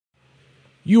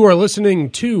You are listening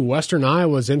to Western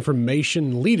Iowa's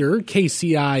information leader,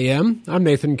 KCIM. I'm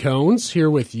Nathan Cones,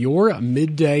 here with your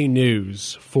midday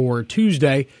news for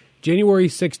Tuesday, January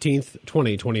 16th,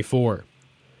 2024.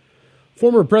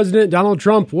 Former President Donald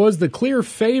Trump was the clear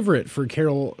favorite for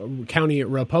Carroll County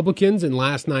Republicans in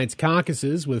last night's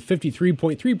caucuses, with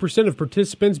 53.3% of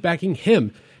participants backing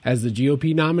him as the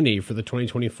GOP nominee for the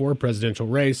 2024 presidential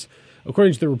race.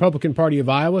 According to the Republican Party of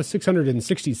Iowa,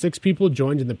 666 people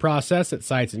joined in the process at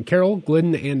sites in Carroll,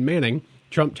 Glidden, and Manning.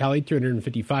 Trump tallied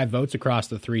 355 votes across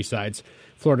the three sites.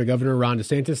 Florida Governor Ron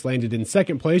DeSantis landed in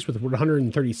second place with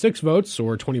 136 votes,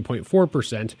 or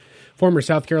 20.4%. Former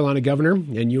South Carolina Governor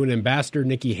and UN Ambassador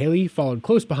Nikki Haley followed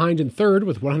close behind in third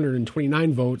with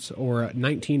 129 votes, or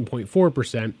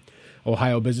 19.4%.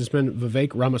 Ohio businessman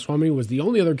Vivek Ramaswamy was the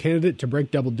only other candidate to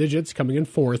break double digits, coming in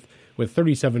fourth with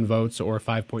 37 votes, or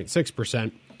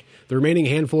 5.6%. The remaining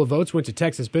handful of votes went to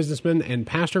Texas businessman and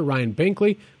pastor Ryan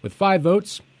Bankley with 5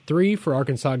 votes, 3 for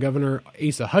Arkansas Governor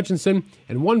Asa Hutchinson,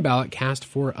 and 1 ballot cast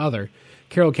for other.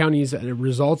 Carroll County's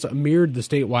results mirrored the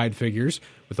statewide figures.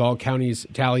 With all counties'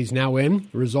 tallies now in,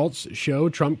 results show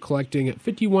Trump collecting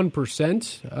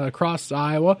 51% across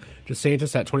Iowa,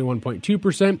 DeSantis at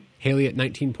 21.2%, Haley at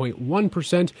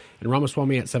 19.1%, and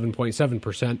Ramaswamy at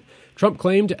 7.7%. Trump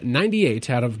claimed 98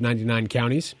 out of 99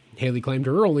 counties. Haley claimed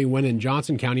her only win in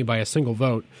Johnson County by a single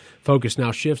vote. Focus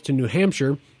now shifts to New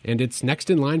Hampshire and its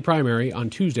next-in-line primary on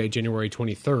Tuesday, January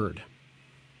 23rd.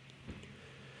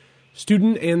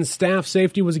 Student and staff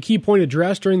safety was a key point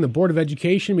addressed during the Board of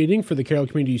Education meeting for the Carroll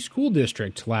Community School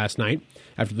District last night.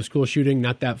 After the school shooting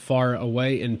not that far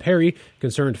away in Perry,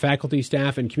 concerned faculty,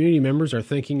 staff, and community members are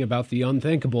thinking about the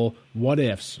unthinkable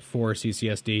what-ifs for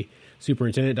CCSD.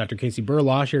 Superintendent Dr. Casey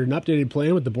Burlaw shared an updated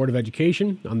plan with the Board of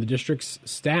Education on the district's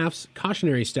staff's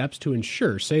cautionary steps to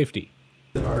ensure safety.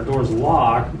 Our doors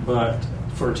lock, but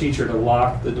for a teacher to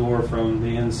lock the door from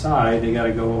the inside, they got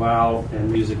to go out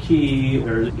and use a key,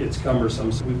 or it's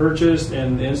cumbersome. So we purchased,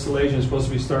 and the installation is supposed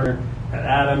to be starting at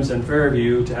Adams and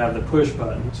Fairview to have the push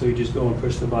button. So you just go and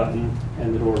push the button,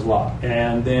 and the door's locked.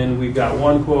 And then we've got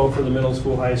one quote for the middle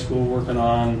school, high school, working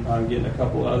on getting a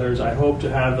couple others. I hope to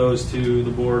have those to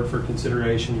the board for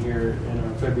consideration here in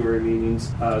our February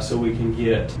meetings, so we can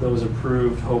get those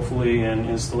approved, hopefully, and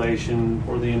installation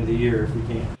for the end of the year if we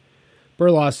can.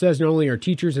 Burlaw says not only are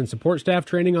teachers and support staff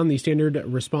training on the standard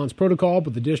response protocol,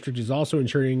 but the district is also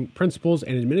ensuring principals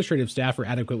and administrative staff are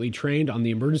adequately trained on the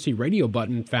emergency radio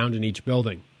button found in each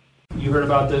building. You heard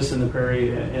about this in the Perry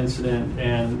incident,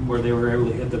 and where they were able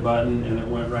to hit the button and it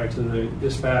went right to the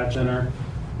dispatch center.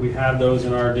 We have those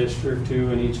in our district too,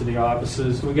 in each of the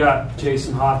offices. We got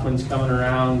Jason Hoffman's coming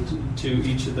around to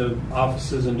each of the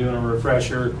offices and doing a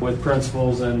refresher with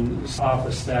principals and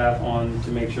office staff on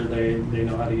to make sure they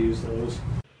know how to use those.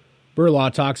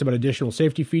 Burlaw talks about additional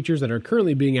safety features that are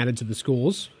currently being added to the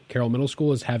schools. Carroll Middle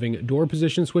School is having door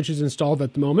position switches installed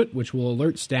at the moment, which will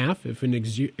alert staff if an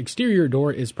exterior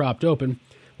door is propped open.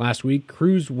 Last week,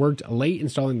 crews worked late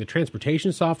installing the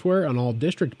transportation software on all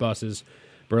district buses.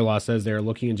 Burlaw says they are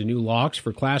looking into new locks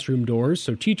for classroom doors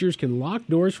so teachers can lock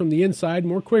doors from the inside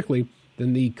more quickly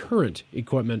than the current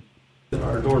equipment.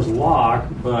 Our doors lock,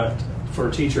 but for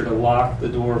a teacher to lock the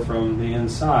door from the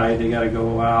inside, they got to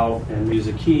go out and use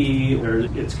a key, or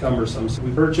it's cumbersome. So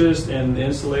we purchased, and the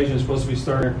installation is supposed to be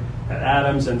starting at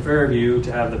Adams and Fairview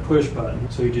to have the push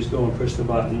button. So you just go and push the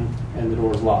button, and the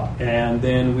door's locked. And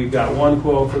then we've got one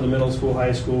quote for the middle school,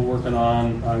 high school, working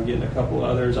on getting a couple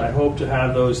others. I hope to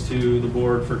have those to the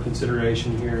board for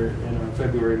consideration here in our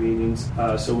February meetings,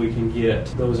 so we can get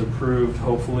those approved,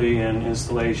 hopefully, and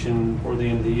installation for the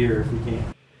end of the year if we can.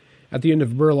 At the end of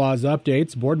Burlaw's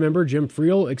updates, board member Jim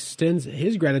Friel extends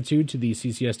his gratitude to the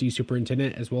CCSD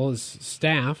superintendent as well as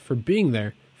staff for being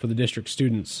there for the district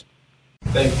students.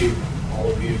 Thank you,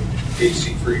 all of you,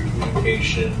 Casey, for your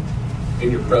communication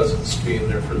and your presence, being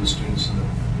there for the students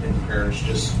and the parents,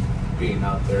 just being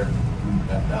out there.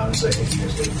 And honestly, I think you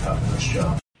guys did a top-notch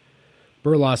job.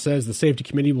 Burlaw says the safety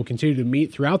committee will continue to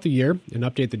meet throughout the year and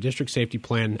update the district safety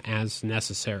plan as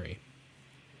necessary.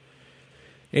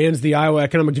 And the Iowa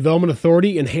Economic Development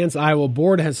Authority Enhance Iowa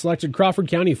Board has selected Crawford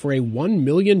County for a $1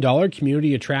 million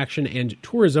Community Attraction and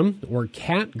Tourism, or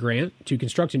CAT, grant to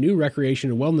construct a new recreation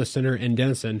and wellness center in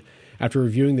Denison. After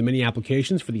reviewing the many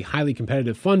applications for the highly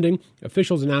competitive funding,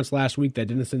 officials announced last week that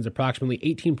Denison's approximately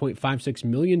 $18.56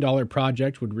 million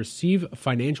project would receive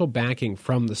financial backing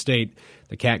from the state.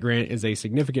 The CAT grant is a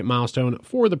significant milestone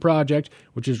for the project,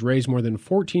 which has raised more than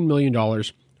 $14 million,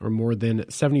 or more than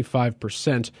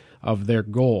 75% of their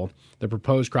goal. The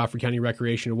proposed Crawford County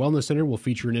Recreation and Wellness Center will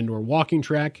feature an indoor walking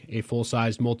track, a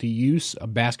full-size multi-use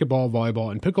basketball,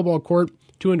 volleyball, and pickleball court,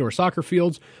 2 indoor soccer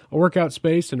fields, a workout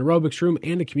space, an aerobics room,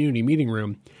 and a community meeting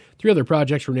room. 3 other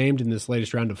projects were named in this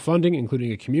latest round of funding,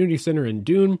 including a community center in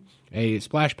Dune, a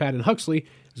splash pad in Huxley,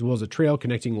 as well as a trail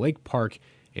connecting Lake Park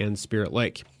and Spirit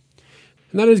Lake.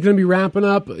 And that is going to be wrapping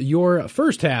up your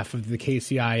first half of the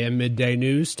KCIM Midday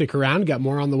News. Stick around. Got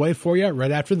more on the way for you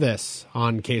right after this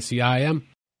on KCIM.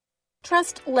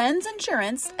 Trust Lens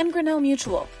Insurance and Grinnell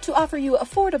Mutual to offer you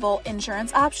affordable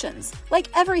insurance options. Like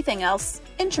everything else,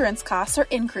 insurance costs are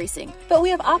increasing, but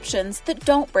we have options that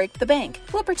don't break the bank.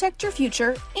 We'll protect your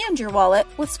future and your wallet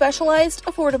with specialized,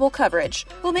 affordable coverage.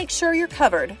 We'll make sure you're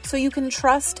covered so you can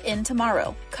trust in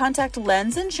tomorrow. Contact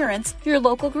Lens Insurance, your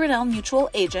local Grinnell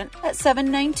Mutual agent at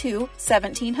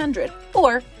 792-1700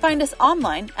 or find us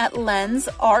online at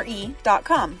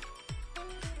lensre.com.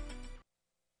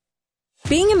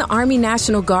 Being in the Army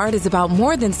National Guard is about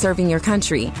more than serving your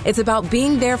country. It's about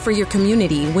being there for your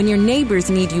community when your neighbors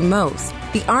need you most.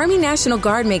 The Army National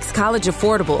Guard makes college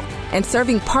affordable, and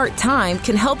serving part-time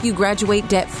can help you graduate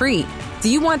debt-free. Do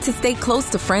you want to stay close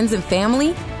to friends and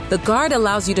family? The Guard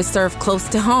allows you to serve close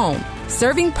to home.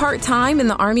 Serving part-time in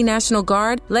the Army National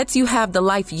Guard lets you have the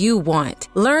life you want.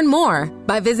 Learn more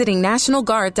by visiting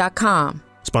NationalGuard.com.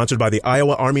 Sponsored by the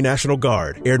Iowa Army National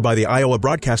Guard. Aired by the Iowa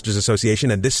Broadcasters Association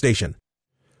and this station.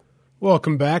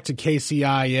 Welcome back to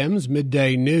KCIM's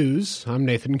Midday News. I'm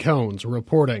Nathan Cones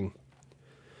reporting.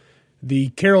 The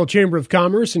Carroll Chamber of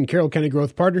Commerce and Carroll County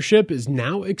Growth Partnership is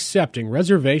now accepting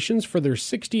reservations for their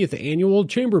 60th annual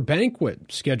Chamber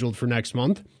Banquet scheduled for next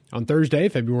month. On Thursday,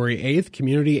 February 8th,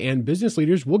 community and business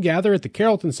leaders will gather at the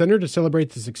Carrollton Center to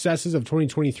celebrate the successes of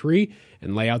 2023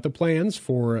 and lay out the plans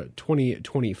for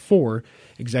 2024.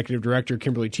 Executive Director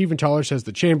Kimberly Tiefenthaler says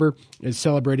the Chamber is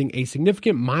celebrating a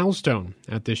significant milestone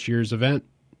at this year's event.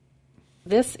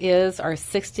 This is our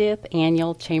 60th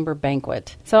annual Chamber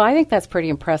Banquet. So I think that's pretty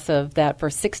impressive that for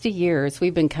 60 years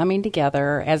we've been coming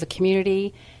together as a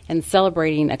community and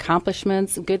celebrating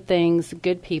accomplishments, good things,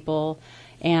 good people,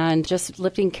 and just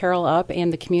lifting Carroll up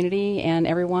and the community and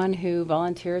everyone who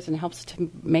volunteers and helps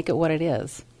to make it what it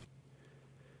is.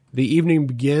 The evening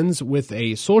begins with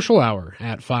a social hour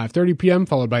at 5:30 p.m.,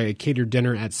 followed by a catered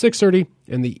dinner at 6:30,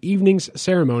 and the evening's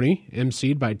ceremony,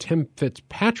 emceed by Tim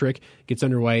Fitzpatrick, gets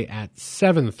underway at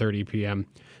 7:30 p.m.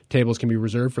 Tables can be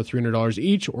reserved for $300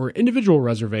 each or individual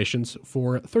reservations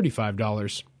for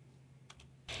 $35.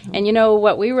 And you know,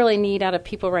 what we really need out of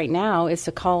people right now is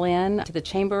to call in to the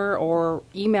chamber or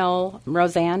email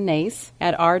Roseanne Nace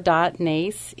at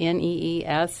r.nace,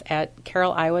 Nees, at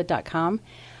carrolliowa.com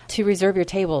to reserve your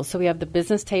table. So we have the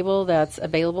business table that's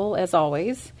available as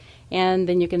always, and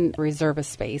then you can reserve a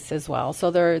space as well. So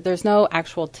there's no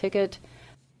actual ticket.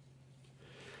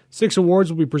 6 awards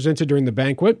will be presented during the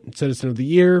banquet: Citizen of the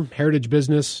Year, Heritage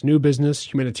Business, New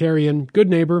Business, Humanitarian, Good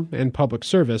Neighbor, and Public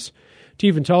Service.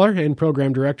 Tiefenthaler and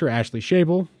Program Director Ashley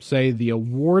Schabel say the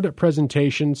award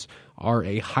presentations are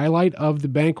a highlight of the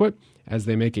banquet as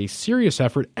they make a serious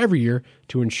effort every year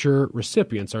to ensure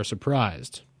recipients are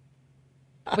surprised.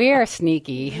 We are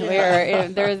sneaky.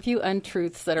 There are a few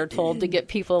untruths that are told to get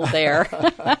people there.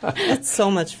 It's so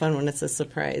much fun when it's a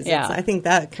surprise. Yeah. I think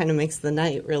that kind of makes the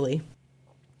night, really.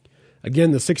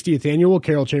 Again, the 60th annual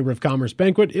Carroll Chamber of Commerce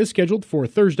banquet is scheduled for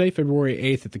Thursday, February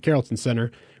 8th at the Carrollton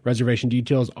Center. Reservation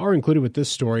details are included with this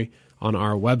story on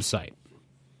our website.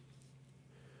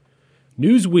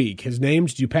 Newsweek has named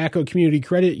Dupaco Community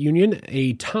Credit Union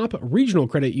a top regional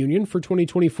credit union for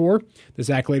 2024. This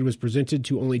accolade was presented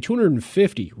to only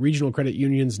 250 regional credit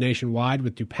unions nationwide,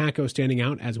 with Dupaco standing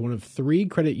out as one of 3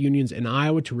 credit unions in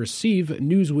Iowa to receive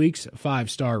Newsweek's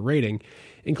 5-star rating.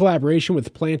 In collaboration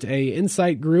with Plant A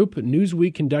Insight Group,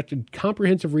 Newsweek conducted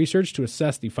comprehensive research to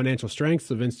assess the financial strengths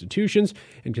of institutions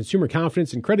and consumer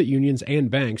confidence in credit unions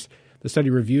and banks. The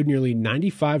study reviewed nearly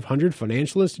 9,500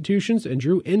 financial institutions and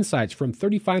drew insights from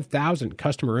 35,000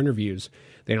 customer interviews.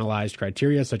 They analyzed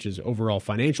criteria such as overall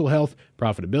financial health,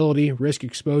 profitability, risk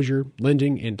exposure,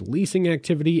 lending and leasing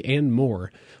activity, and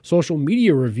more. Social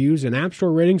media reviews and App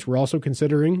Store ratings were also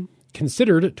considered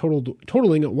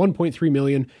totaling $1.3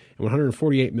 million and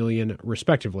 $148 million,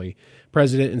 respectively.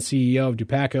 President and CEO of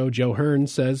Dupaco, Joe Hearn,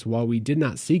 says, "While we did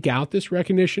not seek out this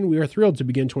recognition, we are thrilled to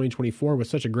begin 2024 with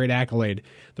such a great accolade.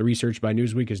 The research by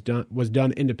Newsweek was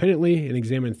done independently and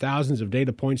examined thousands of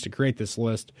data points to create this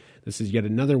list. This is yet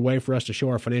another way for us to show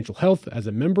our financial health as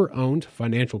a member-owned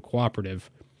financial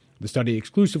cooperative." The study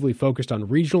exclusively focused on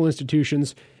regional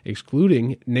institutions,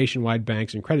 excluding nationwide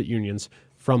banks and credit unions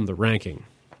from the ranking.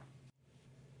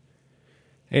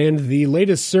 And the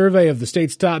latest survey of the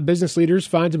state's top business leaders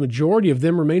finds a majority of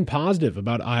them remain positive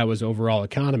about Iowa's overall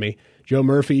economy. Joe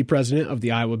Murphy, president of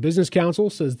the Iowa Business Council,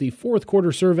 says the fourth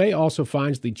quarter survey also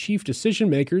finds the chief decision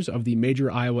makers of the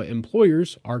major Iowa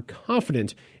employers are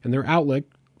confident in their outlook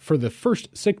for the first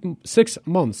 6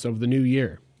 months of the new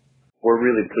year. We're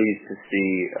really pleased to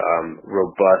see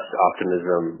robust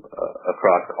optimism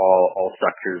across all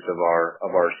sectors of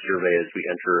our survey as we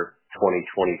enter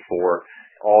 2024.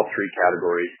 All three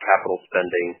categories, capital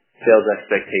spending, sales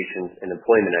expectations, and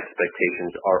employment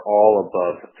expectations, are all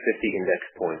above 50 index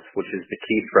points, which is the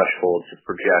key threshold to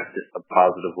project a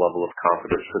positive level of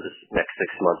confidence for this next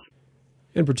 6 months.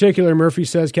 In particular, Murphy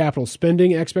says capital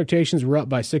spending expectations were up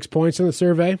by 6 points in the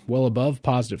survey, well above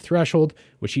positive threshold,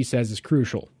 which he says is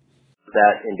crucial.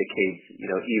 That indicates,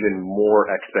 even more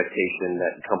expectation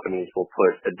that companies will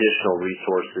put additional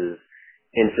resources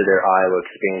into their Iowa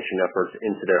expansion efforts,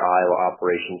 into their Iowa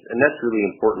operations. And that's really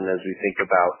important as we think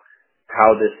about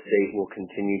how this state will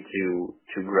continue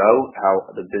to grow, how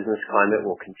the business climate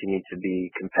will continue to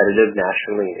be competitive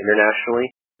nationally and internationally.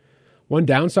 One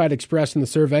downside expressed in the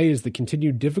survey is the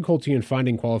continued difficulty in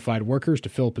finding qualified workers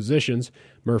to fill positions.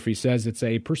 Murphy says it's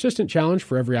a persistent challenge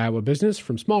for every Iowa business,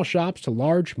 from small shops to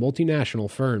large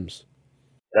multinational firms.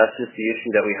 That's just the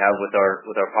issue that we have with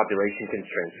our population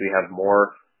constraints. We have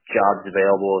more jobs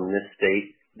available in this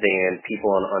state than people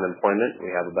on unemployment.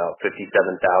 We have about 57,000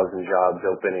 jobs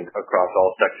open across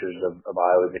all sectors of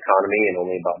Iowa's economy, and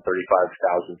only about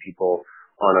 35,000 people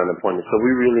on unemployment. So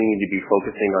we really need to be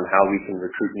focusing on how we can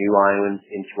recruit new Iowans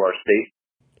into our state.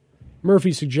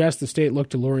 Murphy suggests the state look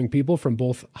to luring people from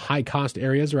both high-cost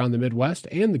areas around the Midwest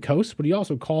and the coast, but he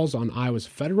also calls on Iowa's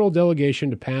federal delegation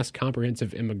to pass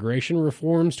comprehensive immigration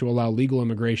reforms to allow legal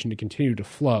immigration to continue to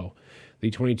flow.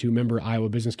 The 22-member Iowa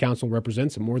Business Council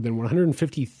represents more than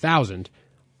 150,000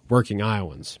 working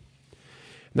Iowans.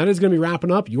 And that is going to be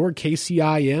wrapping up your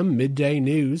KCIM Midday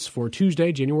News for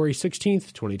Tuesday, January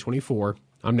 16th, 2024.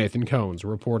 I'm Nathan Cohns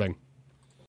reporting.